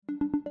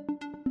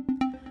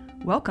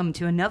Welcome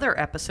to another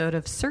episode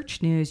of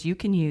Search News You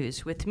Can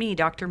Use with me,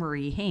 Dr.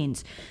 Marie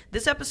Haynes.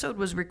 This episode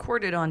was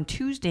recorded on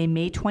Tuesday,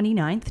 May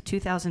 29th,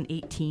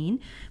 2018.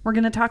 We're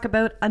going to talk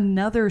about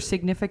another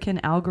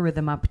significant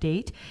algorithm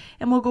update,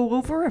 and we'll go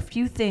over a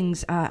few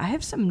things. I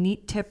have some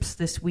neat tips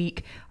this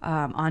week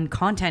on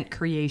content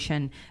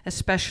creation,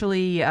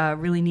 especially a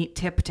really neat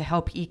tip to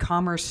help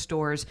e-commerce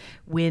stores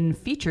win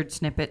featured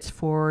snippets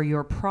for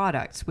your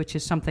products, which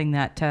is something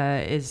that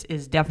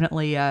is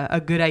definitely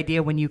a good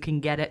idea when you can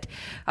get it.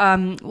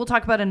 We'll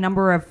talk about a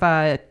number of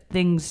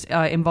things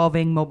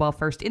involving mobile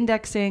first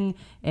indexing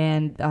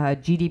and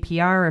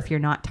GDPR if you're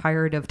not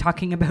tired of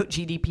talking about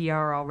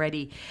GDPR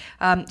already.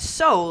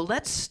 So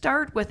let's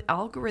start with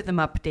algorithm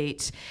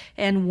updates.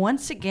 And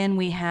once again,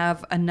 we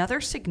have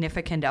another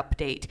significant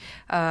update.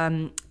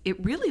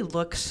 It really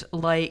looks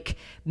like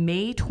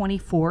May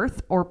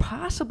 24th or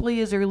possibly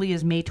as early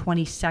as May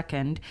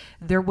 22nd,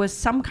 there was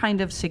some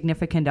kind of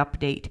significant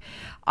update.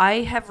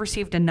 I have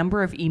received a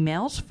number of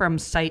emails from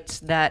sites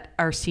that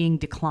are seeing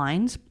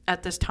declines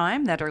at this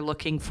time that are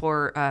looking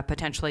for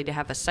potentially to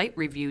have a site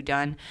review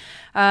done.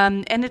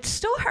 And it's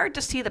still hard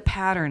to see the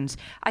patterns.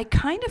 I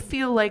kind of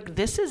feel like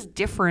this is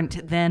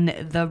different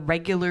than the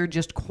regular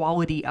just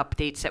quality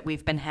updates that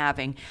we've been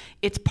having.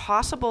 It's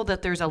possible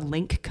that there's a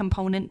link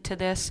component to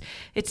this.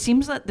 It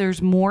seems that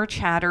there's more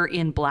chatter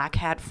in Black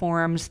Hat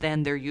forums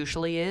than there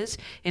usually is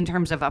in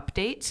terms of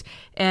updates.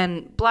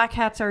 And Black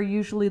Hats are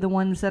usually the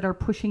ones that are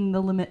pushing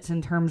the limits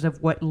in terms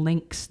of what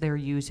links they're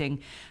using.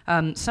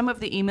 Some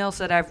of the emails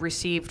that I've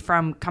received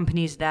from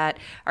companies that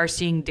are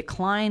seeing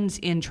declines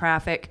in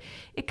traffic,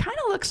 it kind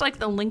of looks like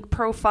the link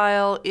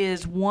profile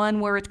is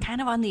one where it's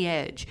kind of on the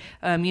edge.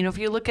 If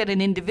you look at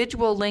an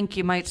individual link,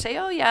 you might say,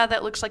 oh yeah,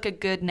 that looks like a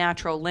good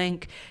natural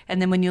link.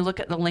 And then when you look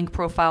at the link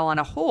profile on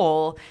a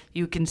whole,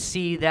 you can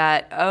see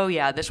that, oh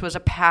yeah, this was a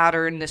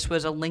pattern, this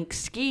was a link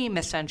scheme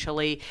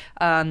essentially.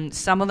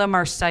 Some of them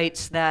are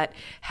sites that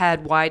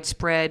had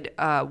widespread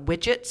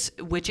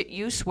widget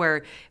use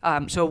where,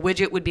 so a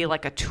widget would be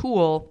like a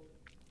tool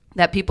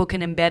that people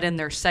can embed in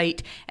their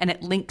site, and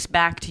it links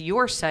back to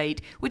your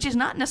site, which is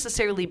not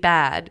necessarily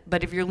bad,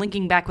 but if you're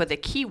linking back with a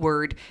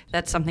keyword,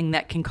 that's something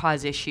that can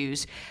cause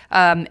issues.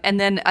 And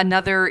then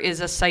another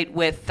is a site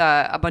with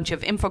a bunch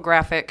of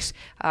infographics,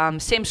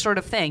 same sort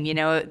of thing.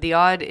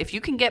 If you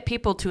can get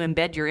people to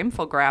embed your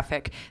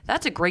infographic,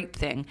 that's a great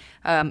thing.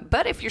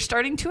 But if you're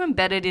starting to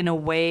embed it in a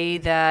way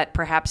that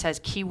perhaps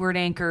has keyword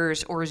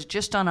anchors or is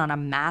just done on a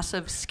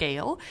massive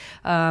scale,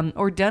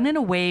 or done in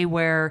a way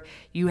where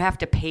you have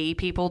to pay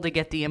people to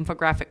get the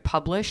infographic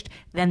published,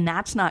 then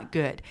that's not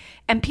good.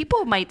 And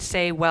people might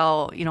say,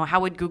 well, how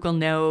would Google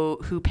know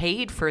who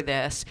paid for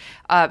this?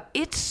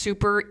 It's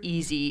super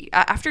easy.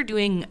 After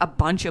doing a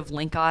bunch of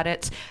link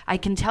audits, I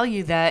can tell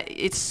you that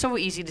it's so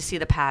easy to see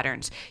the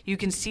patterns. You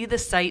can see the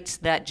sites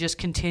that just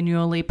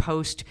continually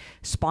post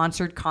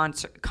sponsored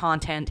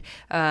content,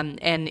 and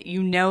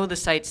the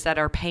sites that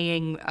are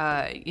paying,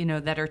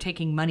 that are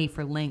taking money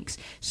for links.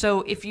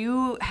 So if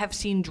you have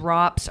seen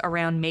drops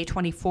around May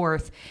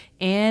 24th,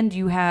 and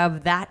you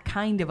have that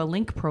kind of a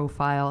link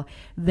profile,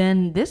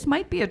 then this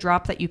might be a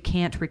drop that you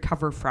can't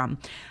recover from.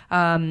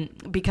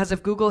 Because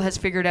if Google has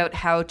figured out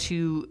how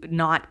to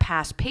not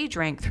pass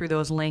PageRank through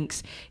those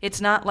links,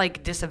 it's not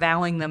like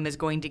disavowing them is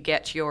going to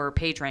get your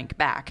PageRank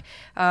back.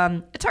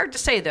 It's hard to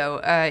say, though.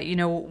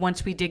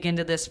 Once we dig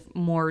into this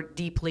more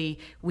deeply,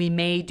 we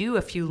may do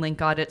a few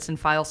link audits and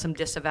file some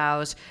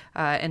disavows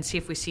and see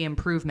if we see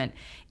improvement.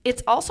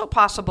 It's also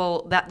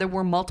possible that there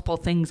were multiple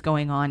things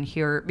going on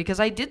here, because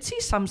I did see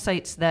some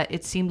sites that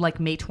it seemed like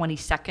May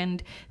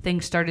 22nd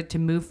things started to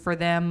move for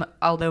them,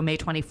 although May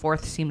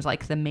 24th seems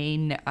like the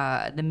main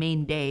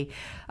day.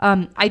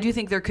 I do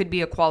think there could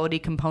be a quality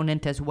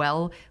component as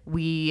well.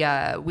 We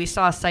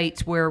saw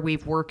sites where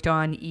we've worked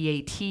on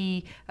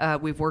EAT,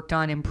 we've worked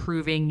on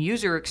improving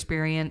user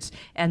experience,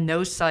 and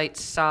those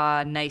sites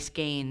saw nice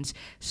gains.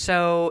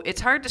 So it's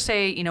hard to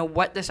say,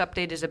 what this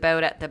update is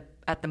about at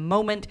the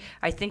moment.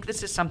 I think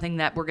this is something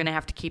that we're going to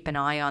have to keep an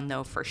eye on,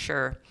 though, for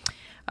sure.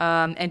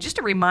 And just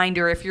a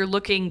reminder, if you're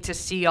looking to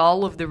see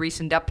all of the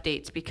recent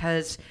updates,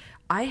 because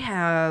I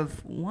have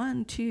 5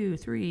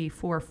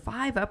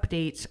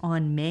 updates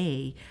on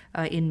May,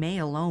 in May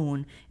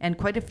alone, and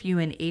quite a few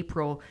in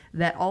April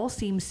that all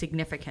seem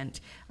significant.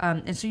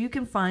 And so you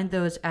can find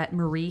those at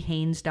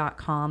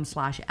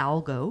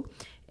mariehaynes.com/algo.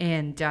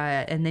 And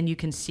then you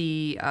can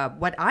see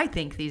what I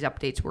think these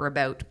updates were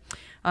about.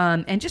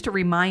 And just a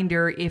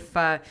reminder, if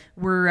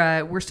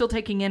we're still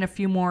taking in a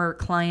few more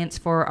clients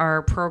for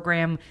our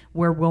program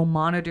where we'll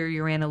monitor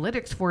your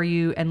analytics for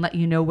you and let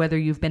you know whether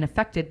you've been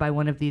affected by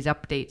one of these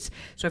updates.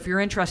 So if you're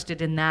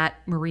interested in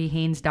that,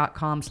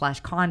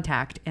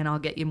 mariehaynes.com/contact, and I'll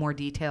get you more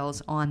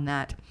details on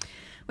that.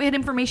 We had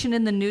information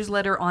in the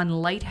newsletter on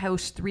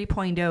Lighthouse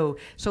 3.0.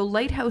 So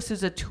Lighthouse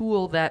is a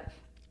tool that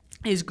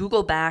is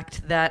Google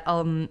backed that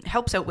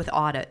helps out with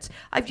audits.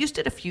 I've used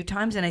it a few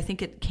times and I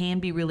think it can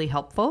be really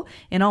helpful.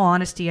 In all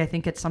honesty, I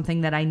think it's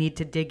something that I need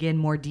to dig in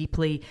more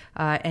deeply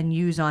and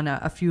use on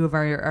a few of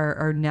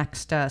our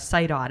next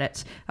site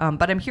audits.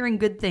 But I'm hearing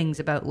good things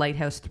about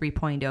Lighthouse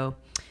 3.0.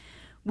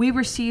 We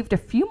received a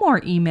few more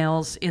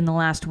emails in the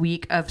last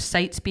week of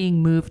sites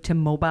being moved to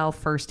mobile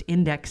first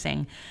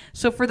indexing.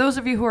 So for those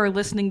of you who are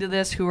listening to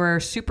this who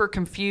are super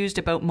confused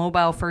about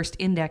mobile first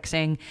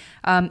indexing,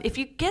 if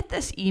you get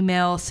this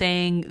email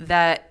saying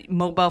that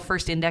mobile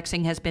first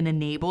indexing has been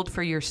enabled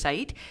for your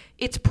site,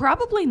 it's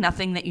probably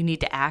nothing that you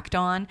need to act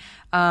on.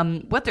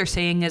 What they're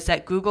saying is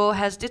that Google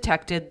has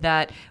detected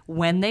that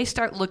when they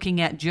start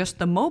looking at just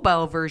the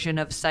mobile version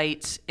of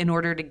sites in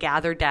order to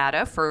gather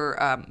data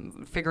for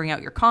figuring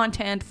out your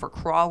content, for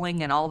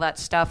crawling and all that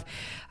stuff,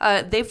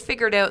 they've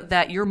figured out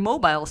that your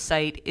mobile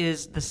site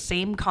is the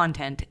same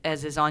content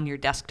as is on your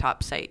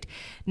desktop site.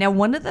 Now,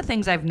 one of the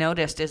things I've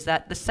noticed is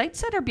that the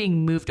sites that are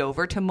being moved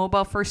over to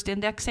mobile first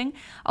indexing,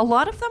 a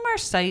lot of them are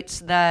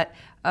sites that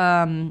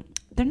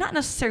they're not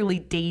necessarily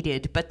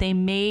dated, but they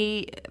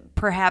may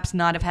perhaps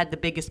not have had the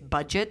biggest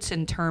budgets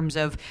in terms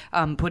of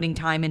putting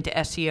time into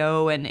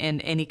SEO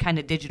and any kind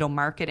of digital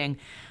marketing.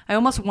 I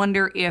almost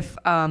wonder if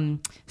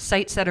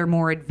sites that are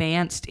more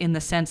advanced in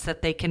the sense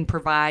that they can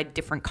provide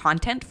different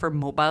content for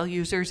mobile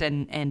users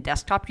and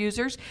desktop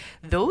users,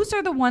 those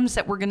are the ones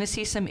that we're going to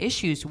see some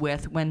issues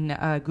with when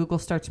Google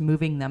starts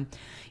moving them.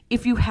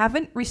 If you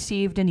haven't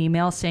received an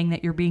email saying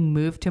that you're being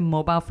moved to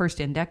mobile first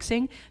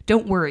indexing,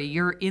 don't worry,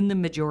 you're in the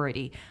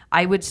majority.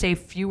 I would say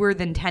fewer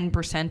than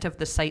 10% of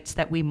the sites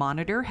that we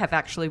monitor have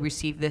actually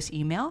received this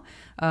email.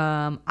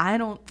 I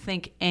don't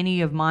think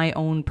any of my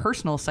own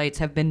personal sites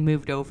have been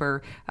moved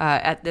over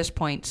at this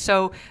point.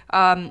 So,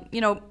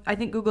 I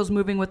think Google's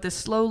moving with this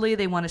slowly.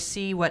 They want to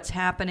see what's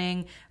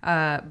happening.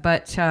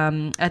 But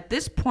at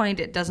this point,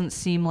 it doesn't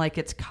seem like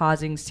it's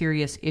causing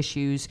serious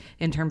issues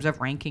in terms of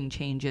ranking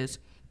changes.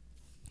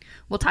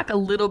 We'll talk a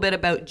little bit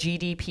about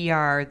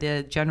GDPR,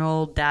 the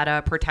General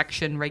Data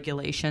Protection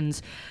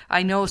Regulations.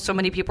 I know so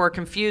many people are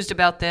confused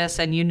about this,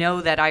 and you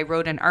know that I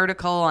wrote an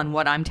article on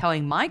what I'm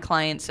telling my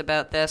clients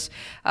about this.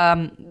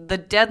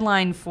 The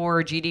deadline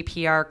for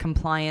GDPR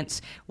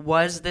compliance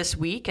was this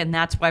week, and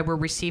that's why we're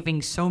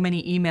receiving so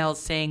many emails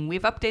saying,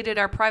 we've updated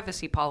our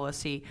privacy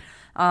policy.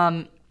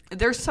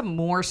 There's some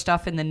more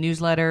stuff in the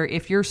newsletter.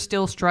 If you're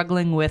still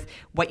struggling with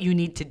what you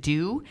need to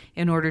do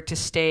in order to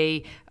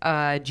stay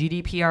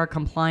GDPR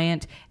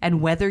compliant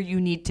and whether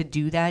you need to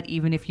do that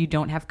even if you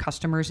don't have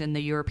customers in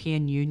the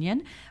European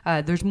Union,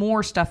 there's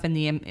more stuff in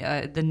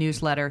the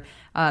newsletter.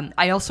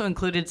 I also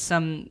included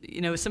some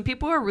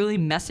people who are really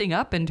messing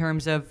up in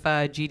terms of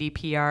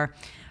GDPR.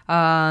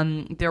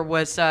 There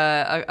was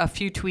a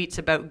few tweets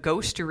about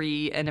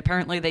Ghostery, and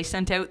apparently they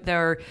sent out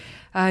their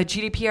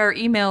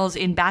GDPR emails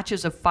in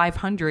batches of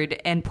 500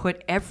 and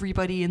put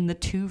everybody in the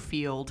to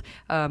field,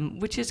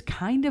 which is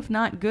kind of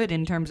not good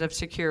in terms of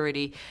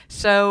security.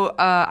 So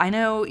I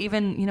know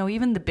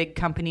even the big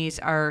companies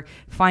are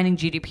finding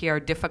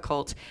GDPR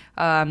difficult.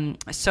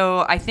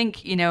 So I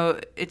think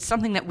it's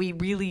something that we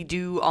really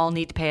do all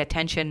need to pay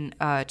attention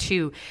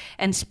to.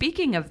 And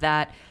speaking of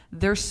that,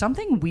 there's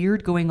something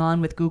weird going on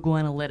with Google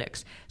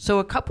Analytics. So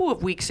a couple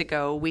of weeks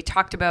ago, we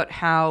talked about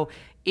how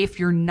if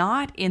you're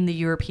not in the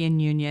European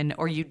Union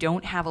or you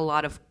don't have a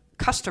lot of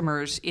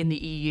customers in the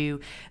EU,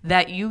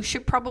 that you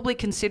should probably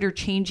consider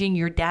changing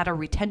your data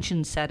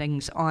retention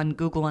settings on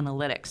Google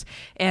Analytics.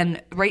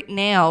 And right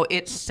now,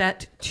 it's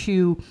set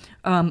to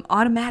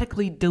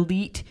automatically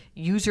delete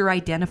user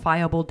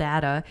identifiable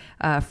data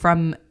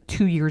from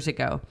 2 years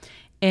ago.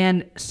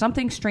 And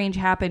something strange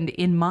happened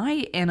in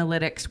my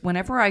analytics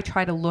whenever I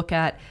try to look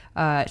at,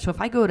 so if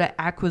I go to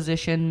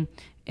acquisition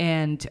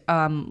and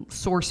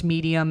source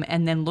medium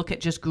and then look at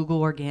just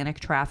Google organic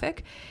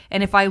traffic,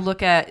 and if I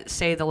look at,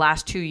 say, the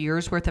last 2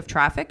 years worth of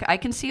traffic, I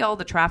can see all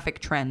the traffic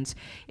trends.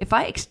 If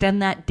I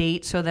extend that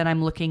date so that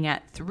I'm looking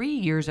at 3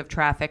 years of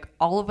traffic,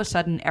 all of a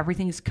sudden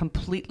everything's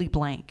completely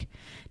blank.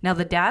 Now,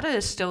 the data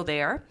is still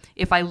there.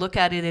 If I look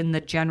at it in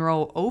the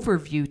general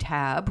overview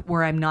tab,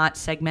 where I'm not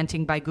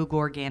segmenting by Google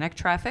organic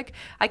traffic,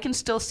 I can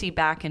still see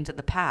back into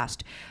the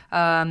past.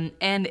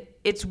 And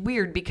it's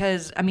weird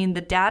because,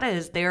 the data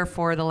is there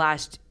for the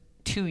last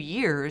 2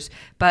 years,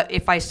 but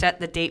if I set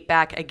the date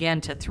back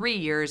again to 3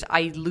 years,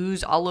 I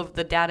lose all of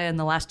the data in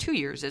the last 2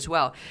 years as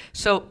well.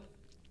 So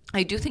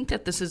I do think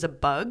that this is a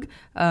bug.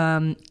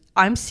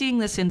 I'm seeing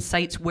this in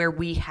sites where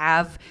we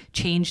have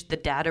changed the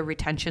data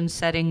retention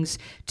settings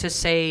to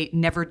say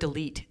never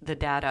delete the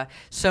data.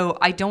 So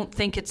I don't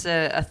think it's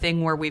a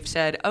thing where we've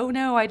said, oh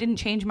no, I didn't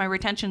change my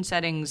retention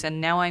settings and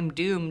now I'm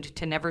doomed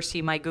to never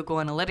see my Google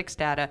Analytics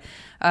data.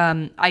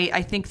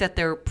 I think that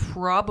they're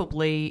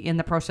probably in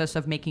the process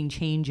of making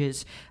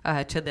changes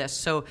to this.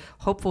 So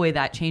hopefully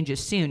that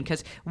changes soon,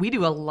 because we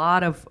do a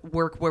lot of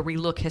work where we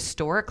look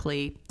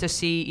historically to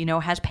see,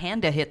 has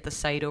Panda hit the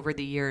site over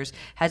the years?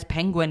 Has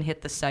Penguin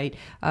hit the site?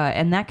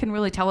 And that can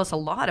really tell us a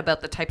lot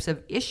about the types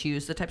of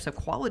issues, the types of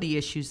quality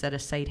issues that a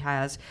site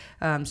has.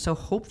 So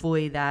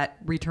hopefully that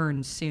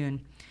returns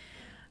soon.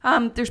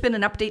 There's been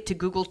an update to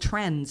Google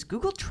Trends.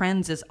 Google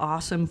Trends is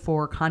awesome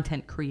for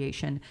content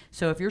creation.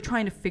 So if you're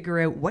trying to figure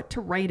out what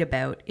to write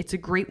about, it's a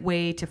great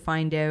way to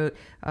find out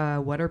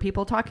what are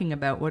people talking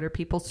about, what are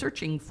people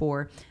searching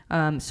for.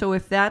 So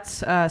if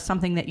that's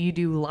something that you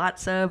do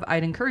lots of,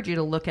 I'd encourage you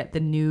to look at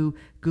the new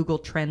Google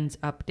Trends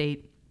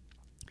update.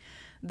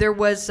 There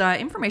was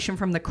information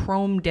from the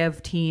Chrome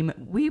dev team.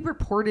 We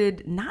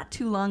reported not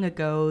too long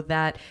ago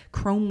that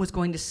Chrome was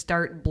going to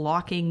start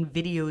blocking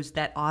videos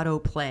that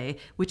autoplay,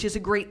 which is a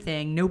great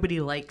thing.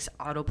 Nobody likes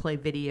autoplay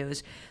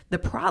videos. The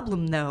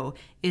problem, though,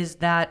 is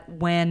that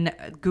when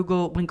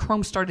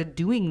Chrome started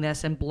doing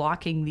this and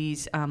blocking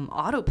these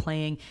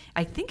autoplaying,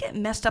 I think it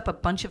messed up a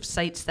bunch of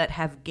sites that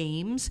have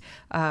games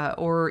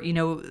or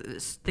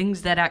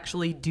things that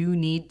actually do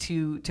need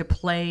to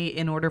play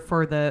in order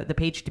for the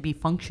page to be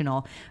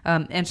functional.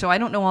 And so I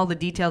don't know all the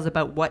details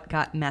about what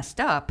got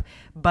messed up,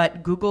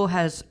 but Google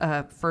has,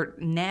 for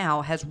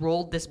now, has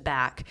rolled this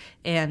back.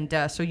 And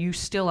so you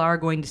still are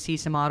going to see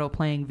some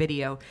auto-playing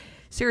video.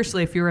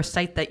 Seriously, if you're a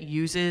site that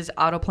uses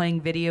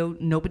auto-playing video,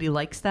 nobody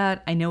likes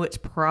that. I know it's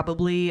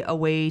probably a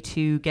way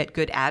to get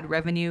good ad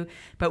revenue,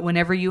 but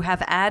whenever you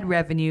have ad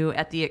revenue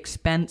at the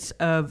expense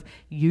of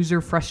user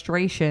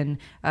frustration,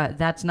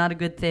 that's not a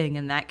good thing,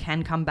 and that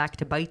can come back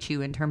to bite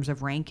you in terms of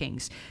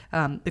rankings.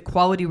 The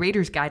Quality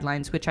Raters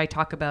Guidelines, which I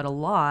talk about a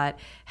lot,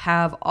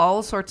 have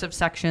all sorts of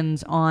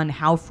sections on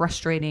how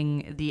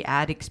frustrating the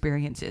ad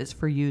experience is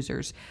for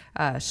users.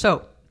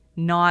 So,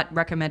 not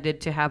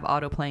recommended to have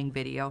auto-playing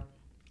video.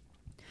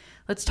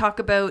 Let's talk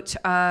about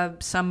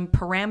some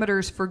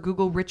parameters for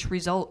Google Rich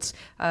Results.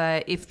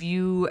 If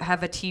you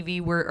have a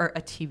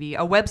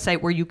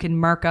website where you can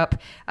mark up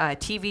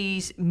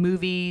TVs,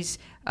 movies,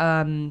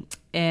 and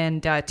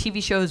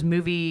TV shows,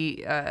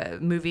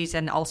 movies,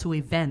 and also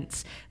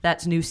events,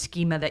 that's new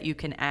schema that you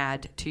can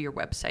add to your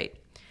website.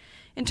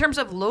 In terms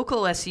of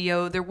local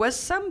SEO, there was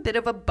some bit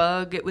of a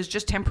bug. It was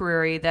just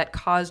temporary that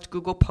caused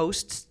Google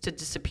Posts to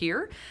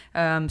disappear.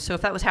 So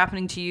if that was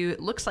happening to you, it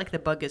looks like the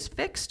bug is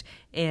fixed,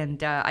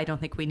 and I don't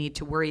think we need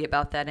to worry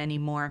about that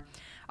anymore.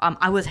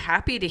 I was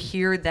happy to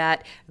hear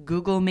that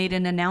Google made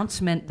an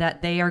announcement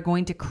that they are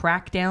going to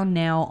crack down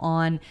now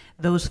on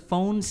those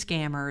phone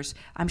scammers.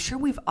 I'm sure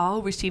we've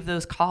all received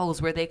those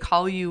calls where they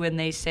call you and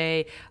they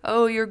say,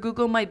 oh, your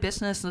Google My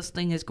Business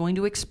listing is going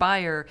to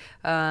expire,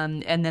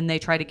 and then they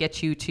try to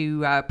get you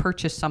to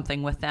purchase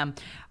something with them.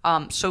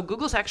 So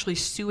Google's actually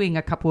suing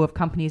a couple of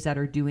companies that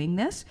are doing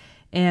this,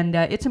 and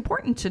it's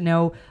important to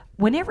know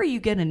whenever you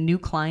get a new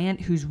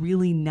client who's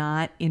really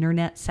not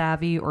internet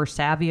savvy or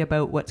savvy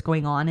about what's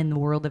going on in the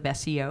world of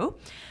SEO,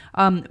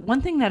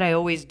 one thing that I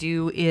always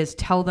do is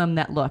tell them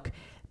that, look,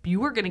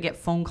 you are going to get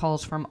phone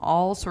calls from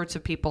all sorts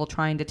of people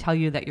trying to tell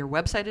you that your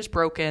website is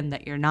broken,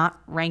 that you're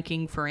not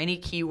ranking for any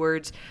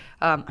keywords.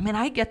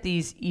 I get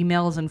these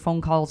emails and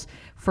phone calls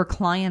for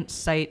client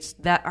sites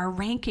that are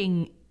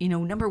ranking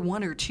number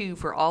 1 or 2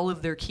 for all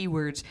of their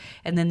keywords.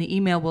 And then the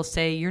email will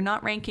say, you're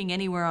not ranking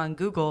anywhere on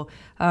Google.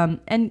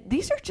 And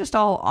these are just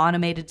all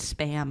automated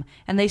spam.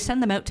 And they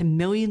send them out to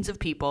millions of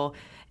people.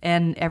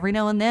 And every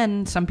now and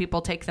then, some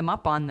people take them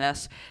up on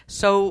this.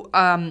 So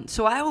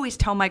I always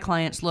tell my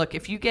clients, look,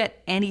 if you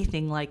get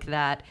anything like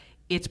that,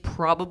 it's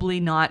probably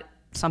not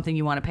something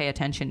you want to pay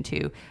attention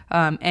to.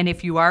 And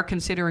if you are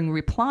considering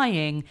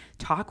replying,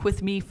 talk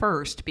with me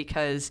first,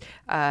 because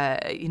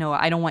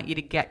I don't want you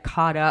to get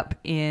caught up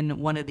in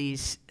one of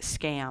these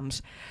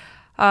scams.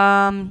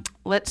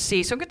 Let's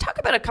see. So I'm going to talk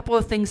about a couple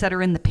of things that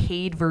are in the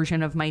paid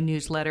version of my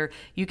newsletter.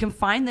 You can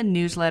find the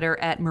newsletter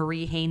at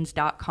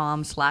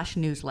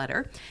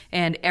mariehaynes.com/newsletter.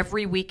 And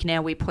every week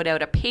now we put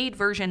out a paid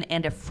version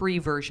and a free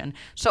version.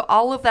 So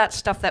all of that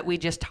stuff that we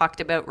just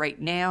talked about right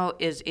now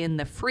is in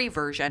the free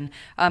version.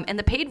 And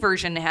the paid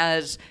version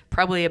has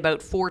probably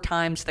about 4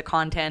 times the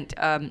content.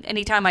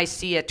 Anytime I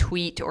see a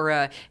tweet or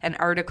an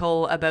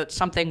article about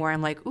something where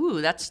I'm like, ooh,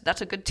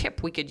 that's a good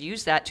tip, we could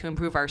use that to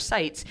improve our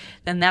sites,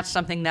 then that's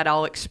something that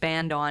I'll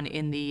expand on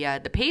in the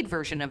paid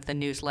version of the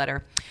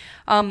newsletter.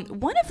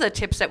 One of the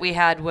tips that we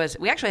had was,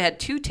 we actually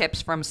had 2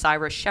 tips from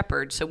Cyrus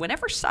Shepard. So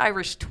whenever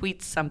Cyrus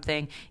tweets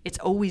something, it's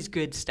always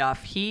good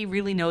stuff. He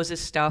really knows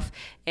his stuff,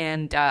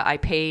 and I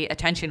pay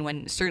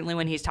attention certainly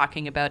when he's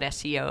talking about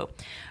SEO.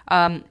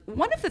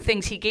 One of the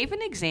things, he gave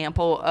an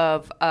example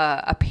of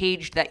a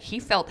page that he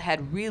felt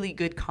had really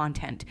good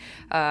content,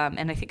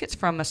 and I think it's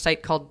from a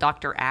site called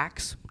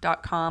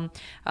draxe.com.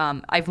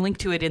 I've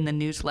linked to it in the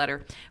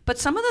newsletter. But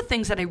some of the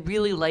things that I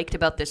really liked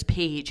about this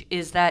page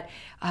is that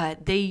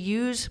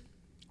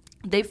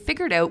they've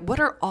figured out what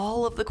are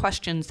all of the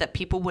questions that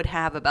people would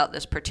have about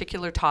this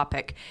particular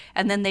topic,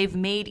 and then they've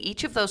made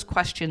each of those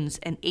questions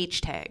an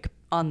H tag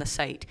on the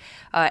site.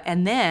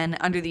 And then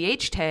under the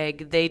H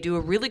tag, they do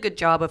a really good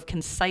job of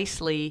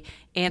concisely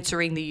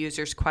answering the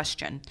user's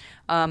question.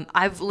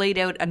 I've laid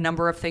out a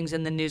number of things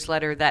in the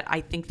newsletter that I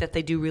think that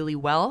they do really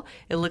well.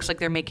 It looks like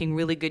they're making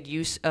really good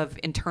use of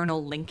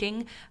internal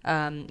linking.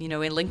 And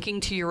linking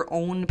to your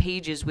own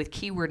pages with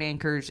keyword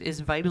anchors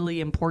is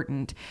vitally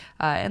important.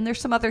 And there's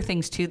some other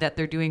things too that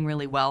they're doing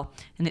really well,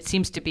 and it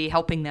seems to be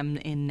helping them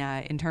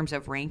in terms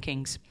of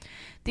rankings.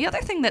 The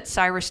other thing that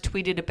Cyrus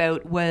tweeted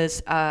about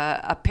was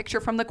a picture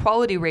from the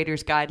Quality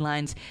Raters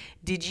guidelines.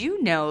 Did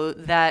you know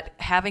that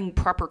having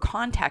proper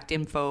contact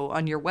info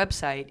on your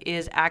website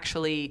is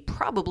actually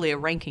probably a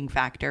ranking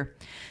factor?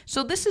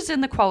 So this is in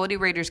the Quality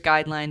Raters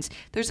guidelines.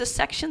 There's a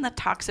section that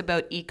talks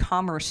about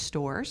e-commerce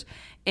stores,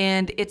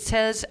 and it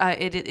says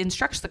it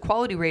instructs the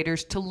Quality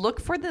Raters to look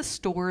for the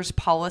store's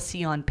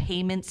policy on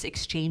payments,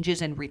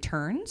 exchanges, and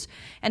returns,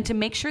 and to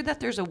make sure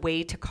that there's a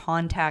way to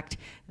contact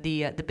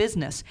the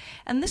business.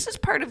 And this is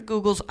part of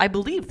Google's, I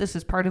believe this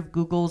is part of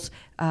Google's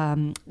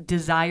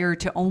desire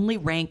to only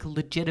rank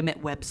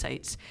legitimate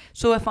websites.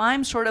 So if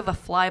I'm sort of a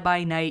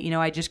fly-by-night,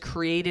 I just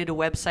created a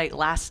website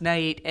last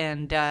night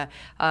and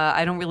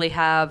I don't really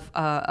have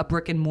a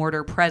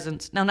brick-and-mortar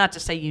presence. Now, not to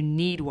say you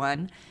need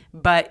one,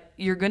 but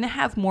you're going to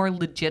have more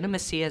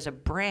legitimacy as a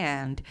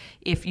brand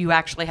if you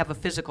actually have a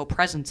physical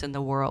presence in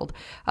the world.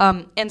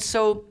 And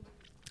so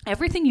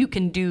everything you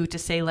can do to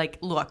say, like,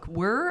 look,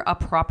 we're a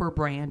proper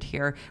brand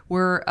here.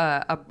 We're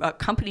a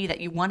company that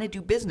you want to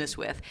do business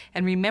with.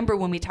 And remember,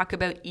 when we talk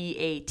about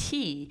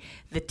EAT,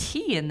 the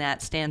T in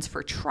that stands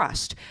for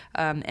trust.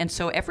 And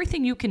so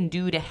everything you can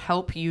do to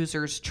help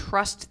users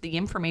trust the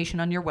information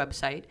on your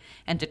website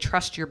and to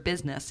trust your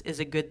business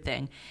is a good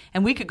thing.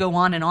 And we could go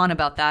on and on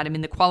about that. I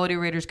mean, the Quality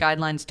Raters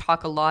guidelines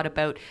talk a lot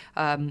about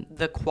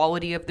the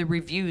quality of the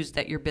reviews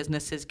that your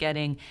business is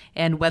getting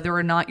and whether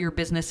or not your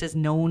business is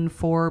known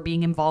for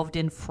being involved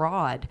in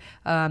fraud,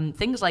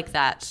 things like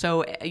that.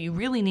 So you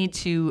really need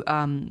to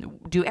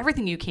do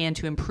everything you can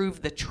to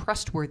improve the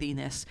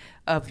trustworthiness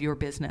of your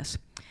business.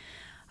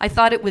 I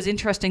thought it was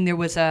interesting. There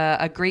was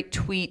a great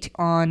tweet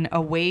on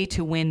a way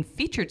to win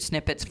featured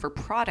snippets for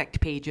product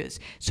pages.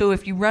 So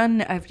if you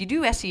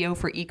do SEO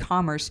for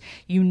e-commerce,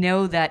 you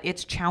know that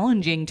it's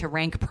challenging to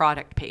rank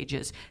product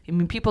pages. I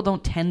mean, people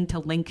don't tend to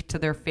link to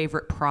their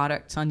favorite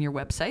products on your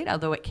website,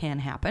 although it can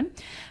happen.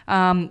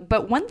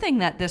 But one thing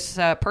that this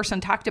person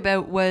talked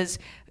about was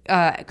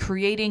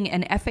creating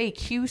an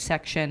FAQ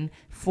section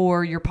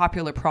for your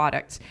popular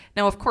products.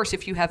 Now, of course,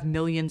 if you have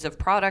millions of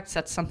products,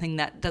 that's something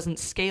that doesn't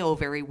scale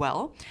very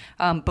well.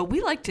 But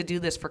we like to do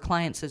this for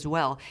clients as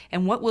well.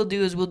 And what we'll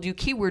do is we'll do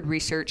keyword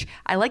research.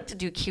 I like to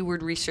do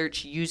keyword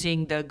research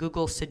using the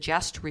Google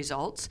Suggest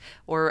results,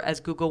 or as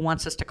Google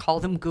wants us to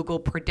call them, Google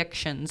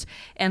predictions.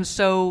 And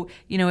so,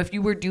 if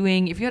you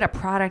had a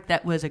product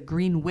that was a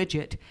green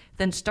widget,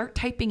 then start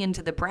typing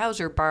into the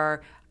browser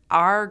bar,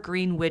 are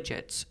green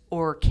widgets,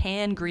 or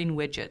can green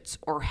widgets,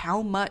 or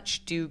how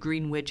much do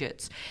green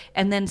widgets,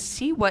 and then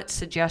see what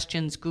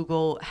suggestions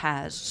Google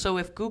has. So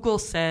if Google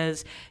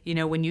says,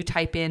 when you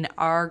type in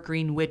are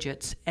green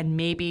widgets, and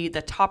maybe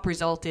the top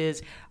result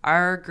is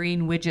are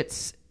green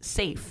widgets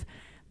safe,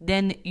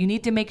 then you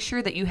need to make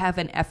sure that you have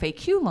an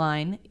FAQ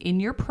line in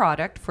your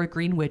product for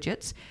green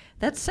widgets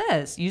that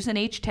says, use an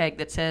H tag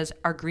that says,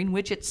 are green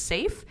widgets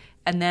safe?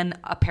 And then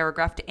a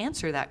paragraph to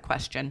answer that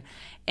question.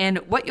 And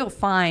what you'll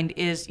find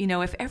is,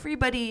 if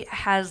everybody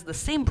has the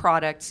same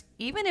products,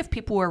 even if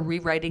people are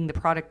rewriting the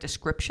product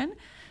description,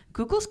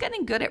 Google's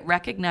getting good at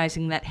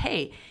recognizing that,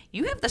 hey,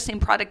 you have the same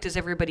product as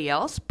everybody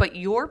else, but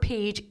your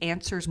page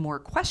answers more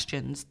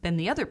questions than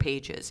the other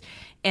pages.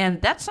 And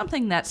that's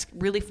something that's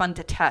really fun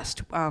to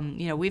test.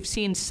 We've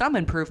seen some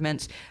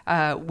improvements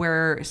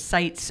where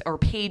sites or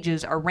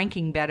pages are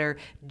ranking better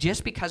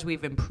just because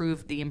we've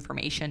improved the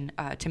information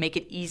to make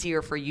it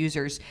easier for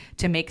users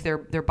to make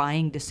their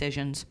buying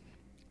decisions.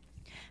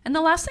 And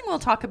the last thing we'll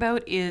talk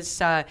about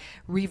is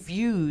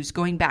reviews,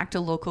 going back to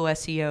local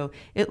SEO.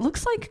 It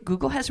looks like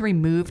Google has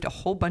removed a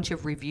whole bunch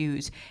of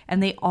reviews,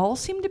 and they all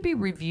seem to be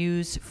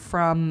reviews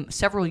from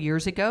several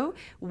years ago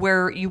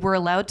where you were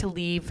allowed to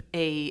leave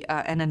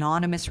an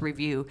anonymous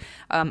review.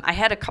 I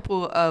had a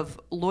couple of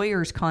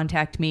lawyers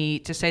contact me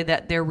to say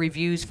that their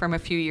reviews from a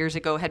few years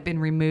ago had been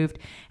removed,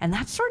 and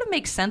that sort of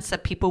makes sense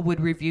that people would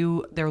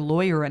review their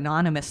lawyer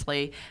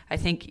anonymously. I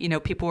think,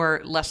 people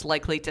are less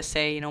likely to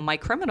say, my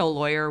criminal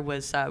lawyer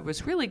was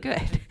really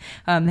good.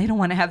 They don't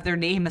want to have their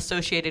name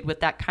associated with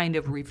that kind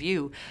of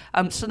review.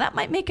 So that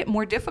might make it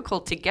more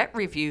difficult to get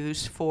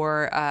reviews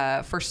for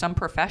some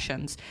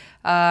professions.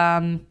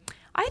 I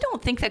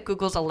don't think that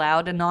Google's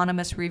allowed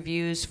anonymous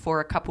reviews for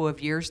a couple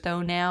of years,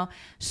 though, now.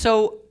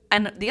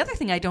 And the other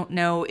thing I don't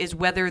know is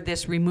whether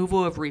this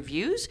removal of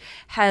reviews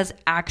has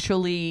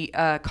actually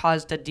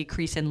caused a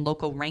decrease in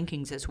local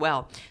rankings as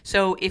well.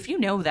 So if you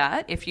know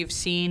that, if you've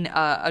seen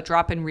a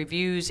drop in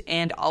reviews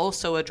and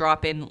also a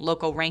drop in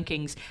local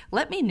rankings,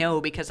 let me know,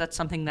 because that's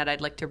something that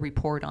I'd like to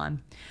report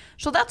on.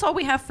 So that's all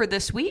we have for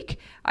this week.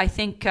 I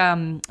think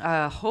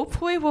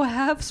hopefully we'll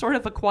have sort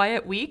of a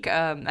quiet week.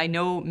 I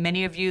know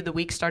many of you, the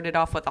week started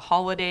off with a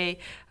holiday,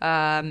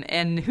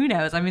 and who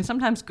knows? I mean,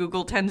 sometimes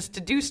Google tends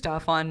to do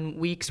stuff on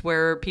weeks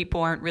where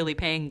people aren't really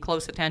paying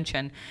close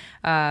attention.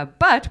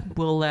 But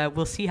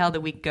we'll see how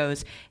the week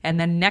goes. And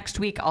then next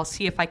week, I'll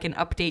see if I can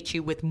update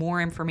you with more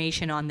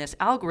information on this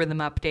algorithm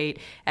update,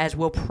 as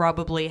we'll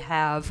probably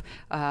have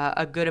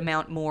a good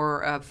amount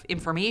more of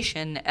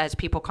information as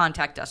people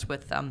contact us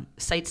with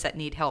sites that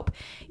need help.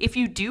 If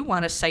you do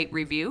want a site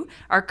review,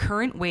 our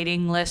current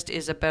waiting list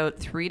is about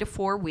 3 to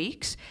 4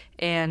 weeks.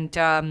 And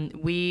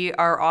we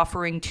are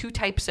offering 2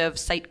 types of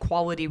site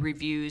quality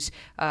reviews.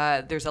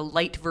 There's a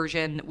light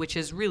version, which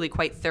is really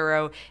quite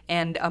thorough,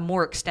 and a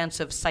more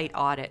extensive site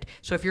audit.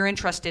 So if you're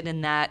interested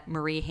in that,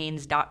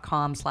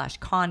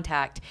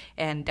 mariehaynes.com/contact,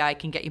 and I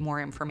can get you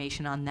more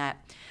information on that.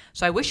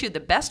 So I wish you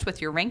the best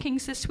with your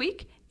rankings this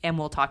week, and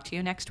we'll talk to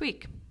you next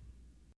week.